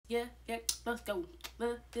yeah, yeah, let's go.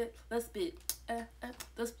 Let's spit.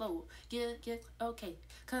 Let's flow. Yeah, yeah, okay.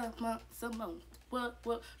 Come on, some more.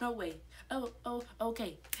 What, no way. Oh,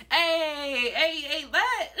 okay. Hey,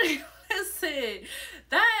 that,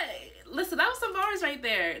 listen, that was some bars right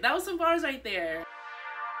there. That was some bars right there.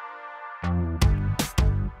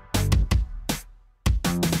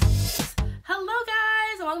 Hello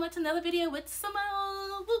guys, and welcome back to another video with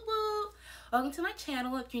Simone. Woo woo. Welcome to my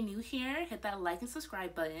channel. If you're new here, hit that like and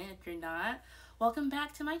subscribe button. If you're not, welcome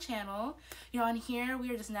back to my channel. You're on here,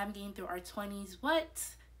 we are just navigating through our 20s. What?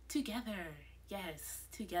 Together. Yes,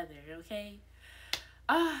 together, okay?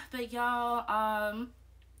 But y'all,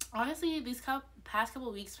 honestly, these past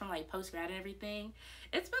couple weeks from like post-grad and everything,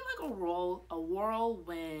 it's been like a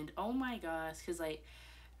whirlwind. Oh my gosh, because like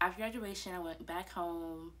after graduation, I went back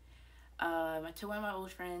home. I took one of my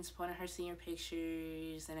old friends, put on her senior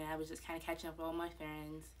pictures, and then I was just kind of catching up with all my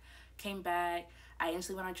friends. Came back. I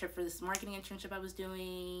instantly went on a trip for this marketing internship I was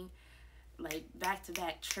doing, like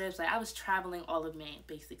back-to-back trips. Like I was traveling all of May,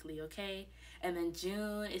 basically, okay? And then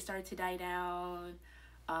June, it started to die down,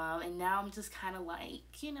 and now I'm just kind of like,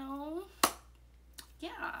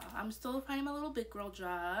 yeah, I'm still finding my little big girl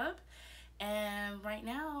job. And right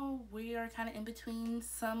now, we are kind of in between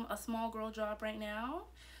a small girl job right now.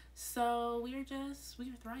 So we are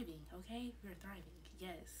thriving, okay? We are thriving,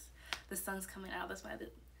 yes. The sun's coming out, that's why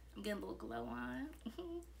I'm getting a little glow on.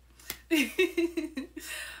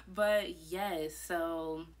 But yes,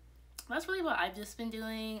 so that's really what I've just been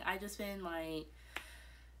doing. I've just been like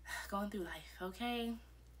going through life, okay?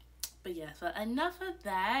 But yes, but enough of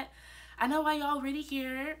that. I know why y'all really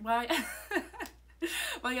here. Why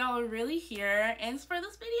y'all are really here, and it's for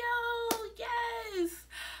this video, yes.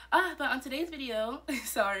 But on today's video,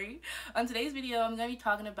 on today's video, I'm gonna be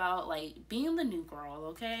talking about like being the new girl,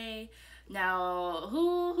 okay? Now,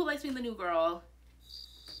 who likes being the new girl?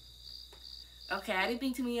 Okay, I didn't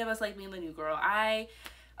think too many of us like being the new girl. I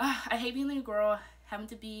hate being the new girl, having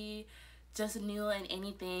to be just new in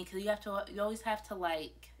anything, because you always have to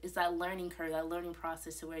like, it's that learning curve, that learning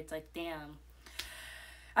process, to where it's like, damn,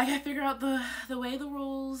 I gotta figure out the way the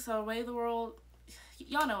rules, or way the world,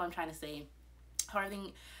 y'all know what I'm trying to say, how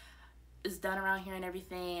everything is done around here and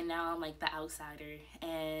everything, and now I'm like the outsider.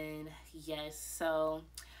 And yes, so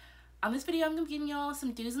on this video I'm gonna be giving y'all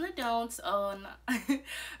some do's and the don'ts on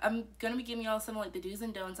I'm gonna be giving y'all some like the do's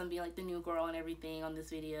and don'ts on being like the new girl and everything on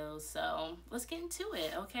this video. So let's get into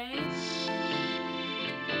it, okay?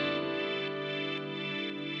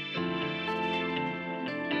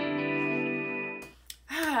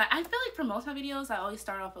 I feel like for most of my videos, I always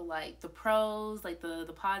start off with like the pros, like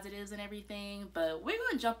the positives and everything, but we're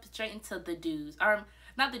gonna jump straight into the do's, or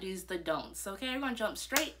not the do's, the don'ts, okay? We're gonna jump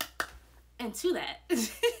straight into that.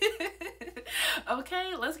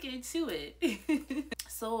 Okay, let's get into it.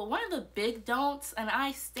 So one of the big don'ts, and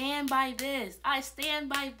I stand by this,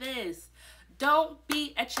 don't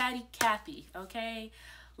be a chatty Cathy, okay?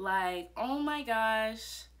 Like, oh my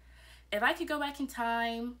gosh, if I could go back in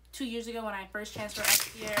time 2 years ago when I first transferred up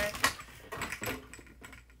here,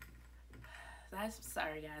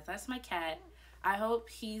 sorry guys, that's my cat. I hope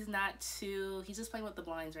he's just playing with the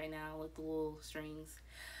blinds right now, with the little strings.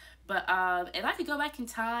 But if I could go back in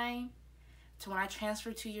time to when I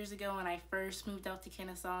transferred 2 years ago, when I first moved out to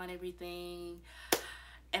Kennesaw and everything,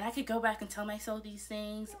 and I could go back and tell myself these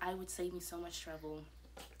things, I would save me so much trouble.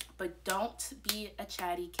 But don't be a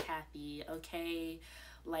chatty Cathy, okay?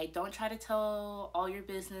 Like, don't try to tell all your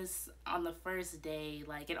business on the first day.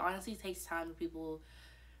 Like, it honestly takes time for people,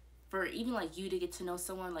 for even like you to get to know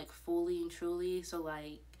someone like fully and truly. So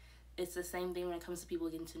like, it's the same thing when it comes to people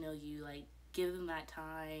getting to know you. Like, give them that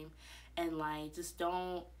time, and like, just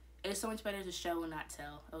don't, it's so much better to show and not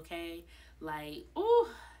tell, okay? Like, ooh,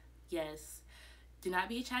 yes, do not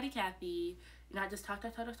be a chatty Cathy. Not just talk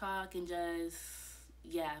and just,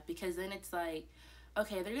 yeah, because then it's like,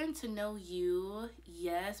 okay, they're getting to know you,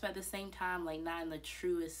 yes, but at the same time, like, not in the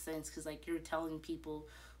truest sense, because like, you're telling people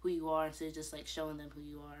who you are instead of just like showing them who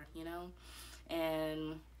you are, you know?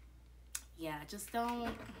 And yeah, just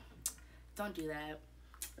don't do that.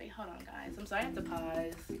 Wait, hold on guys, I'm sorry, I have to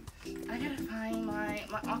pause. I gotta find my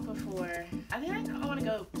Aquaphor. I think I want to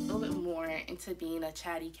go a little bit more into being a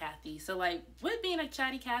chatty Cathy. So like, with being a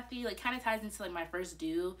chatty Cathy, like, kind of ties into like my first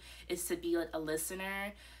do is to be like a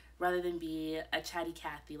listener rather than be a chatty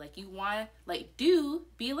Cathy. Like, you want, like, do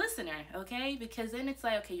be a listener, okay? Because then it's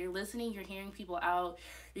like, okay, you're listening, you're hearing people out,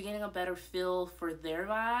 you're getting a better feel for their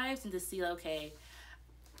vibes, and to see, okay,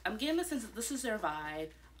 I'm getting the sense that this is their vibe.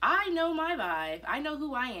 I know my vibe. I know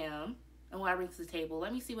who I am and what I bring to the table.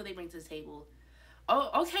 Let me see what they bring to the table.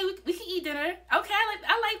 Oh, okay, we can eat dinner. Okay,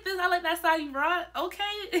 I like this. I like that side you brought.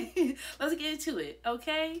 Okay, let's get into it.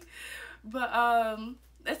 Okay, but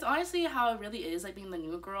that's honestly how it really is. Like being the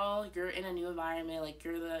new girl, you're in a new environment. Like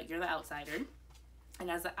you're the outsider, and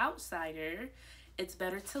as an outsider, it's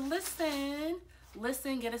better to listen,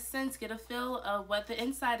 get a sense, get a feel of what the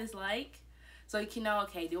inside is like, so you can know.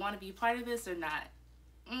 Okay, do you want to be part of this or not?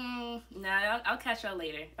 Nah, I'll catch y'all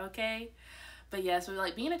later. Okay. But yeah, so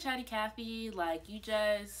like being a chatty Cathy, like you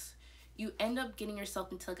end up getting yourself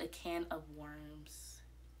into like a can of worms.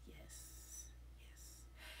 Yes, yes,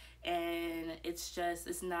 and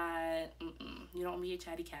it's not. You don't be a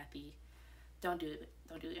chatty Cathy. Don't do it.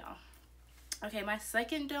 Don't do it, y'all. Okay, my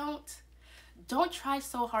second don't try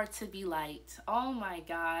so hard to be liked. Oh my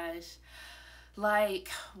gosh. Like,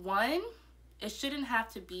 one, it shouldn't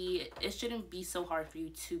be so hard for you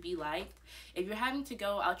to be liked. If you're having to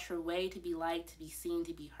go out your way to be liked, to be seen,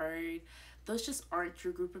 to be heard, those just aren't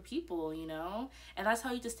your group of people, you know? And that's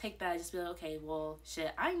how you just take that, just be like, okay, well,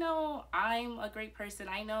 shit, I know I'm a great person.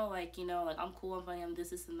 I know, like, you know, like, I'm cool, I'm funny, I'm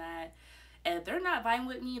this and that. And if they're not vibing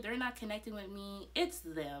with me, they're not connecting with me, it's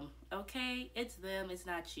them, okay? It's them, it's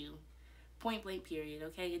not you. Point blank, period,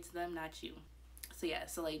 okay? It's them, not you. So yeah,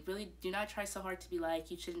 so like really do not try so hard to be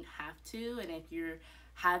like, you shouldn't have to. And if you're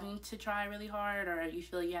having to try really hard, or you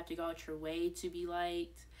feel like you have to go out your way to be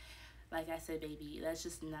liked, like I said, baby, that's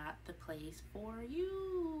just not the place for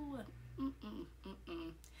you.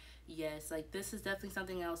 Yes, like this is definitely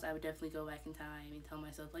something else I would definitely go back in time and tell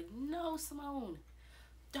myself, like, no, Simone,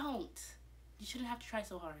 don't. You shouldn't have to try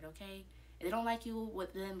so hard, okay? If they don't like you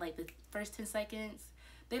within like the first 10 seconds,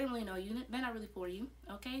 they don't really know you. They're not really for you,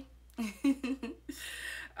 okay?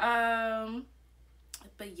 um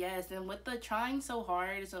but yes, and with the trying so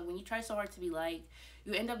hard, so when you try so hard to be like,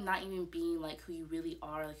 you end up not even being like who you really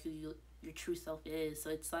are, like your true self is. So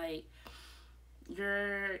it's like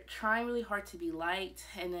you're trying really hard to be liked,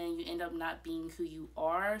 and then you end up not being who you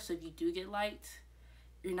are. So if you do get liked,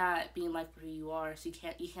 you're not being liked for who you are, so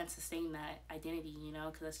you can't sustain that identity, you know,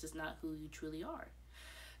 because that's just not who you truly are.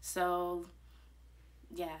 So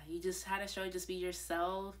yeah, you just had to show, just be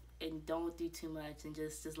yourself, and don't do too much, and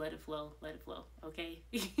just let it flow, okay?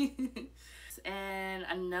 And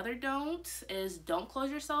another don't is don't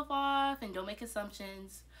close yourself off and don't make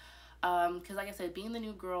assumptions, because like I said, being the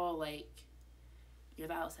new girl, like, you're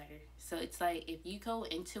the outsider, so it's like if you go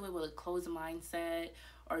into it with a closed mindset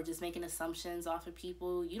or just making assumptions off of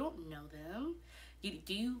people, you don't know them.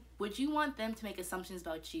 Would you want them to make assumptions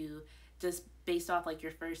about you just based off like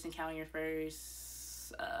your first encounter, your first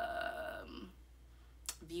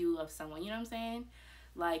view of someone, you know what I'm saying?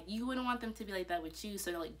 Like, you wouldn't want them to be like that with you,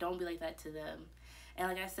 so like don't be like that to them. And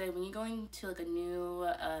like I said, when you're going to like a new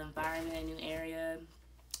environment, a new area,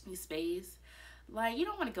 new space, like, you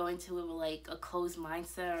don't want to go into it with like a closed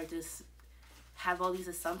mindset or just have all these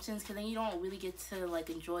assumptions, because then you don't really get to like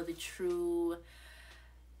enjoy the true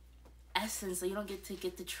essence, so you don't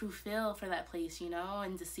get the true feel for that place, you know,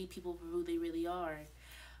 and to see people for who they really are.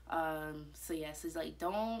 So yes, it's like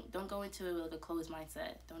don't go into it with like a closed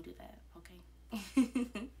mindset. Don't do that, okay?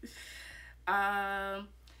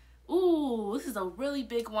 Ooh, this is a really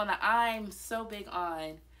big one that I'm so big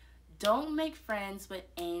on. Don't make friends with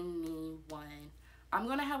anyone. I'm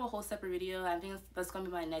gonna have a whole separate video. I think that's gonna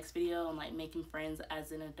be my next video on like making friends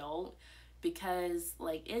as an adult, because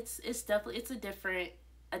like it's definitely, it's a different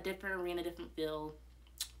arena, different feel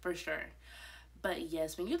for sure. But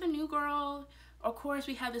yes, when you're the new girl, of course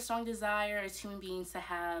we have this strong desire as human beings to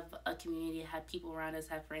have a community, have people around us,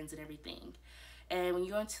 have friends and everything. And when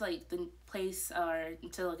you go into like the place, or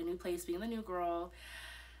into like a new place, being the new girl,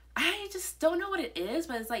 I just don't know what it is,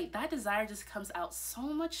 but it's like that desire just comes out so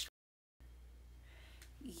much.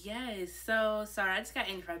 Yes, so sorry, I just got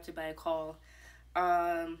interrupted by a call.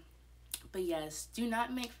 Um, but yes, do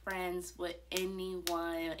not make friends with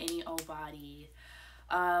anyone, any old body.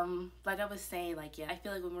 Like I was saying, like, yeah, I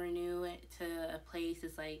feel like when we're new to a place,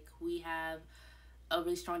 it's like we have a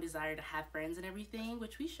really strong desire to have friends and everything,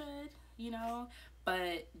 which we should, you know,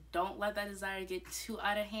 but don't let that desire get too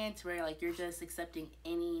out of hand to where like you're just accepting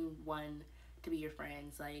anyone to be your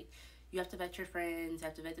friends. Like, you have to vet your friends, you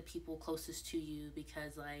have to vet the people closest to you,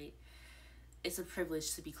 because like it's a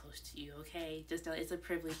privilege to be close to you, okay? Just know it's a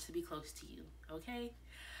privilege to be close to you, okay?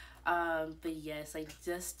 But yes, like,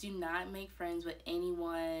 just do not make friends with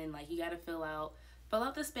anyone. Like, you gotta fill out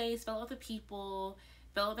the space, fill out the people,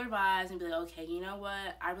 fill out their vibes, and be like, okay, you know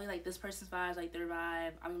what, I really like this person's vibes, like their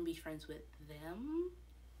vibe, I'm gonna be friends with them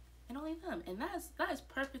and only them. And that is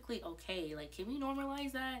perfectly okay. Like, can we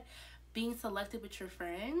normalize that, being selective with your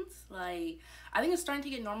friends? Like, I think it's starting to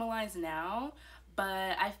get normalized now,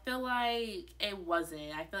 But I feel like it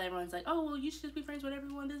wasn't. I feel like everyone's like, oh, well, you should just be friends with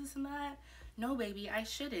everyone, this and that. No, baby, I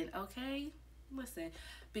shouldn't, okay? Listen.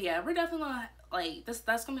 But yeah, we're definitely gonna, like,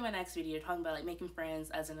 that's gonna be my next video, talking about, like, making friends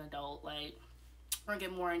as an adult. Like, we're gonna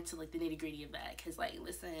get more into, like, the nitty gritty of that. Because, like,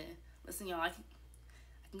 listen, y'all, I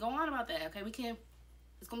can go on about that, okay?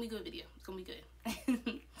 It's gonna be a good video. It's gonna be good.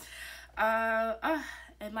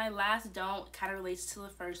 And my last don't kind of relates to the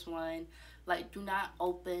first one. Like, do not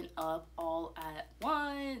open up all at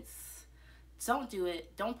once. Don't do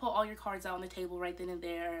it. Don't put all your cards out on the table right then and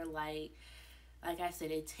there. Like I said,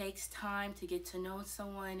 it takes time to get to know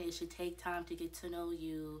someone. It should take time to get to know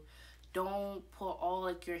you. Don't put all,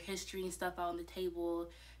 like, your history and stuff out on the table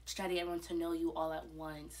to try to get everyone to know you all at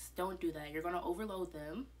once. Don't do that. You're gonna overload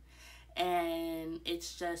them, and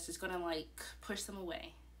it's gonna, like, push them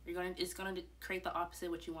away. It's gonna create the opposite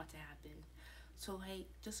of what you want to happen. So, like,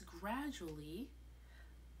 just gradually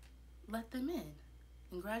let them in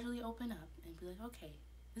and gradually open up and be like, okay,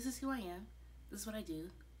 this is who I am. This is what I do.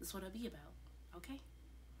 This is what I be about. Okay?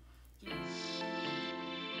 Yeah.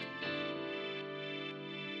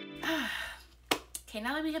 Okay,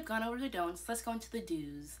 now that we have gone over the don'ts, let's go into the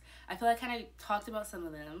do's. I feel like I kind of talked about some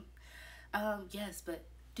of them. Yes, but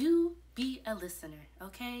do be a listener,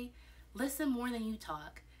 okay? Listen more than you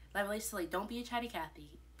talk. That relates to, like, don't be a chatty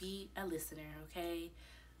Cathy. Be a listener, okay?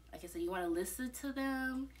 Like I said, you want to listen to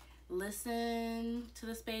them, listen to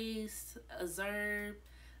the space, observe,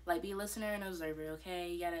 like, be a listener and observer,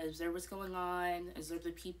 okay? You gotta observe what's going on, observe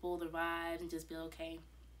the people, the vibes, and just be okay.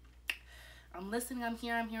 I'm listening, I'm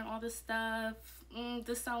hearing all this stuff.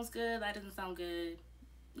 This sounds good, that doesn't sound good.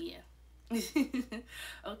 Yeah.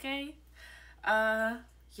 Okay?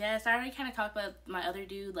 Yes, I already kind of talked about my other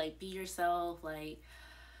dude, like, be yourself, like,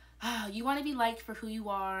 you want to be liked for who you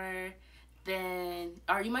are,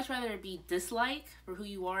 or you much rather be disliked for who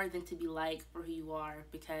you are than to be liked for who you are,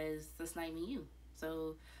 because that's not even you.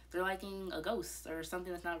 So they're liking a ghost or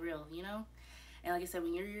something that's not real, you know? And like I said,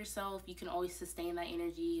 when you're yourself, you can always sustain that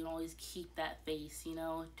energy. You can always keep that face, you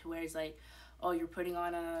know, to where it's like, oh, you're putting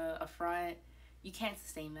on a front. You can't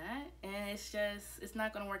sustain that. And it's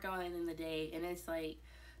not going to work out at the end of the day. And it's like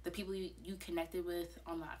the people you connected with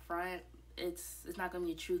on that front, it's not going to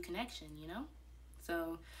be a true connection, you know?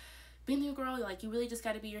 So being a girl, like, you really just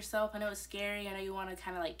got to be yourself. I know it's scary. I know you want to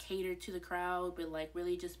kind of, like, cater to the crowd, but, like,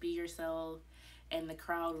 really just be yourself. And the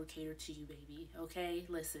crowd will cater to you, baby. Okay?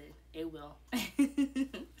 Listen, it will.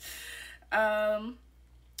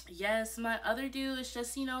 Yes, my other do is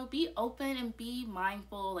just, you know, be open and be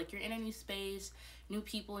mindful. Like, you're in a new space, new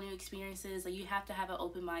people, new experiences. Like, you have to have an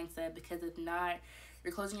open mindset, because if not,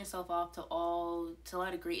 you're closing yourself off to a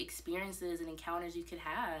lot of great experiences and encounters you could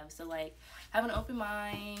have. So, like, have an open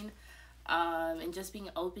mind, and just being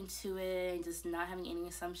open to it, and just not having any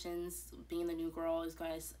assumptions. Being the new girl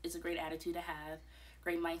is a great attitude to have,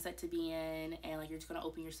 great mindset to be in, and, like, you're just gonna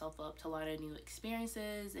open yourself up to a lot of new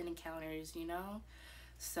experiences and encounters, you know.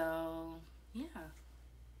 So yeah.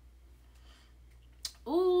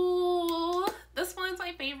 Ooh, this one's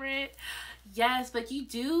my favorite. Yes, but you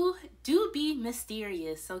do be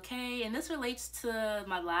mysterious, okay? And this relates to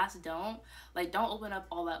my last don't. Like, don't open up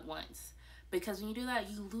all at once, because when you do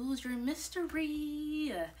that, you lose your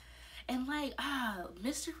mystery. And, like,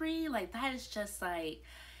 mystery, like, that is just, like,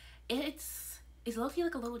 it's low-key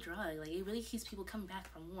like a little drug. Like, it really keeps people coming back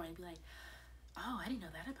for more and be like, oh, I didn't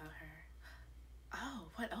know that about her. Oh,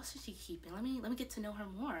 what else is she keeping? Let me get to know her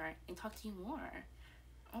more and talk to you more.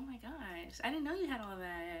 Oh my gosh, I didn't know you had all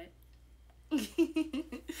that.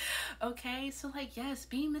 Okay, so, like, yes,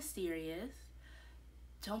 be mysterious.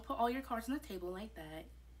 Don't put all your cards on the table like that,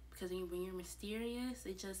 because when you're mysterious,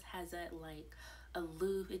 it just has that, like,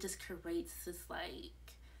 aloof. It just creates this, like,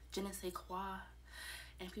 je ne sais quoi,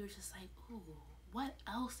 and people are just like, ooh, what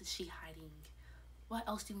else is she hiding? What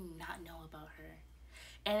else do we not know about her?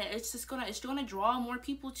 And it's gonna draw more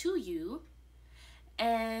people to you.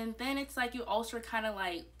 And then it's like you also are kind of,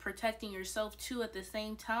 like, protecting yourself too at the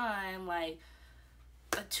same time, like,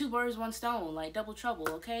 two birds, one stone, like, double trouble,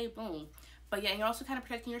 okay? Boom. But yeah, and you're also kind of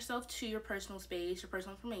protecting yourself to your personal space, your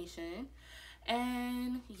personal information.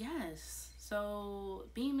 And yes, so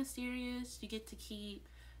being mysterious, you get to keep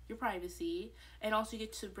your privacy, and also you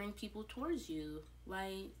get to bring people towards you.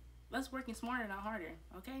 Like, let's work smarter, not harder,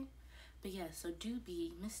 okay? But yeah, so do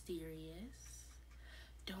be mysterious.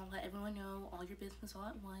 Don't let everyone know all your business all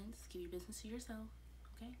at once. Keep your business to yourself,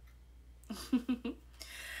 okay?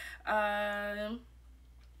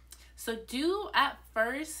 So do at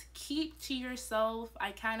first keep to yourself.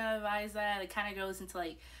 I kind of advise that. It kind of goes into,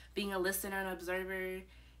 like, being a listener and observer.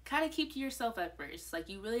 kind of keep to yourself at first. Like,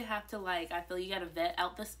 you really have to, like, I feel you gotta vet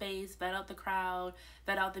out the space, vet out the crowd,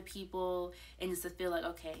 vet out the people, and just to feel like,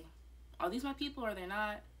 okay, are these my people or they're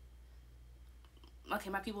not? Okay,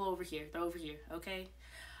 my people over here, they're over here, okay?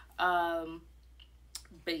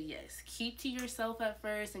 But yes, keep to yourself at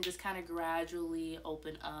first and just kind of gradually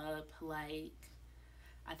open up. Like,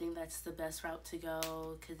 I think that's the best route to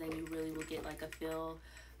go, because then you really will get like a feel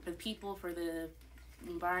for the people, for the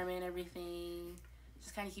environment, everything.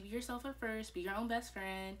 Just kind of keep yourself at first. Be your own best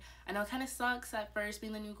friend. I know it kind of sucks at first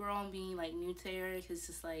being the new girl and being like new to Eric. It's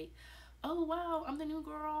just like, oh wow, I'm the new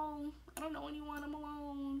girl. I don't know anyone. I'm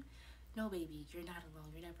alone. No, baby, you're not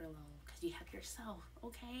alone. You're never alone, because you have yourself,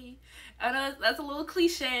 okay? I know that's a little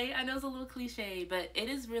cliche. I know it's a little cliche, but it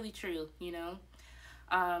is really true, you know?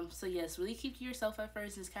 So yes, really keep to yourself at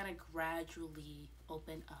first and just kind of gradually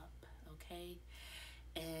open up, okay?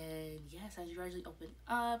 And yes, as you gradually open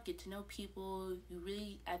up, get to know people, you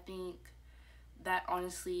really, I think that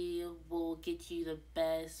honestly will get you the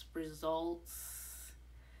best results.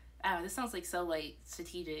 I don't know, this sounds like so like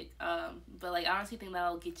strategic, but like I honestly think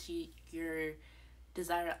that'll get you your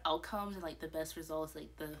desired outcomes and like the best results,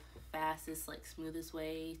 like the fastest, like smoothest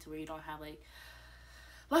way, to where you don't have like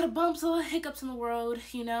a lot of bumps or hiccups in the road,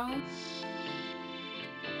 you know?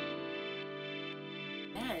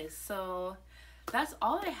 Yes, so that's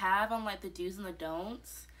all I have on like the do's and the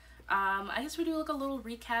don'ts. I guess we do like a little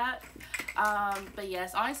recap. But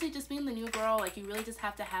yes, honestly, just being the new girl, like you really just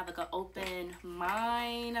have to have like an open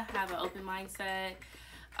mind, have an open mindset.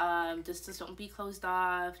 Just don't be closed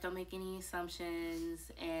off, don't make any assumptions,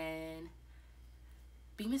 and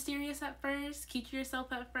be mysterious at first, keep to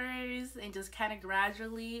yourself at first, and just kind of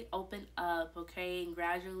gradually open up, okay? And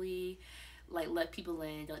gradually like let people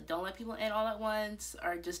in. Don't let people in all at once,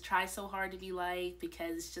 or just try so hard to be like,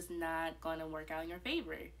 because it's just not gonna work out in your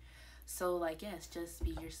favor. So like, yes, just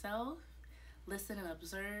be yourself, listen and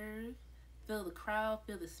observe, feel the crowd,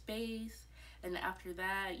 feel the space, and after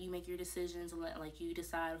that you make your decisions and let like you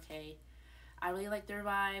decide, okay, I really like their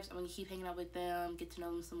vibes, I'm gonna keep hanging out with them, get to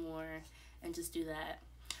know them some more, and just do that.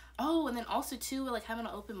 Oh, and then also too, like having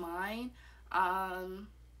an open mind,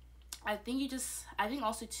 I think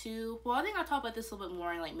also too, well, I think I'll talk about this a little bit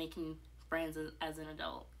more in like making friends as an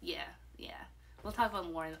adult. Yeah. We'll talk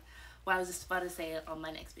about more what I was just about to say on my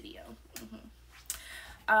next video.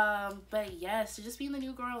 But yeah, so just being the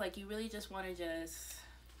new girl, like you really just want to just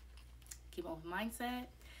keep an open mindset,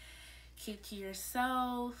 keep to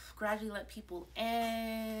yourself, gradually let people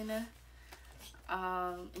in,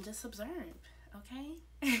 and just observe, okay?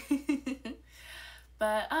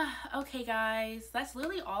 But okay guys, that's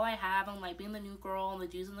literally all I have on like being the new girl and the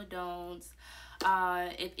do's and the don'ts.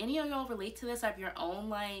 If any of y'all relate to this, have your own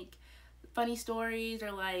like funny stories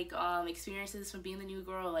or like experiences from being the new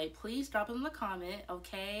girl, like please drop them in the comment,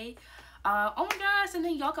 okay? Oh my gosh, and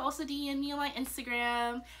then y'all can also DM me on my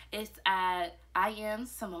Instagram. It's at I am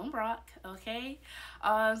Simone Brock, okay?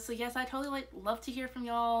 So yes, I totally like love to hear from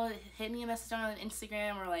y'all. Hit me a message on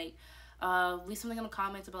Instagram, or like leave something in the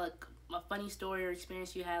comments about like a funny story or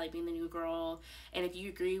experience you had like being the new girl, and if you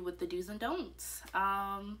agree with the do's and don'ts.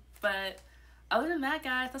 But other than that,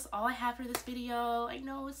 guys, that's all I have for this video. I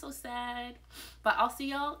know it's so sad, but I'll see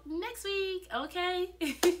y'all next week, okay?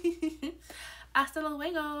 Hasta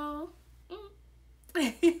luego.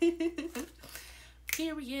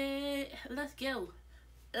 Period. Let's go.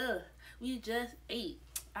 We just ate.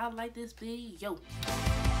 I like this video.